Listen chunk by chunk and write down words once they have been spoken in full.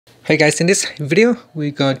Hey guys, in this video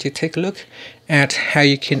we're going to take a look at how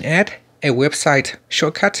you can add a website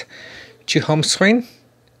shortcut to home screen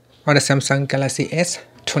on the Samsung Galaxy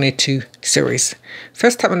S22 series.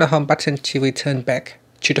 First, tap on the home button to return back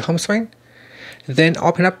to the home screen. Then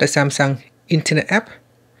open up the Samsung Internet app.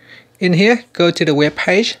 In here, go to the web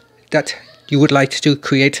page that you would like to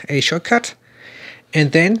create a shortcut,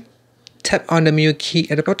 and then tap on the menu key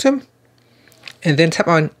at the bottom, and then tap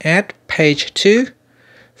on Add Page to.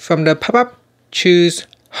 From the pop-up, choose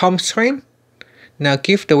Home Screen. Now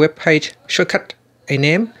give the web page shortcut a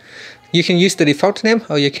name. You can use the default name,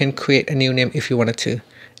 or you can create a new name if you wanted to.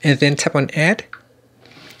 And then tap on Add.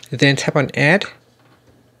 Then tap on Add.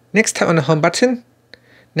 Next, tap on the Home button.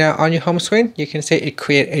 Now on your home screen, you can say it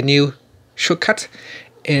create a new shortcut,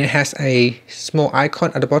 and it has a small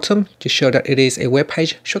icon at the bottom to show that it is a web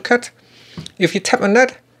page shortcut. If you tap on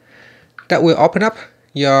that, that will open up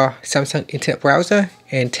your Samsung Internet browser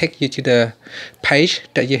and take you to the page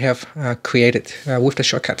that you have created with the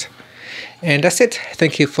shortcut. And that's it.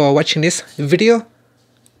 Thank you for watching this video.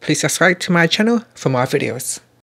 Please subscribe to my channel for more videos.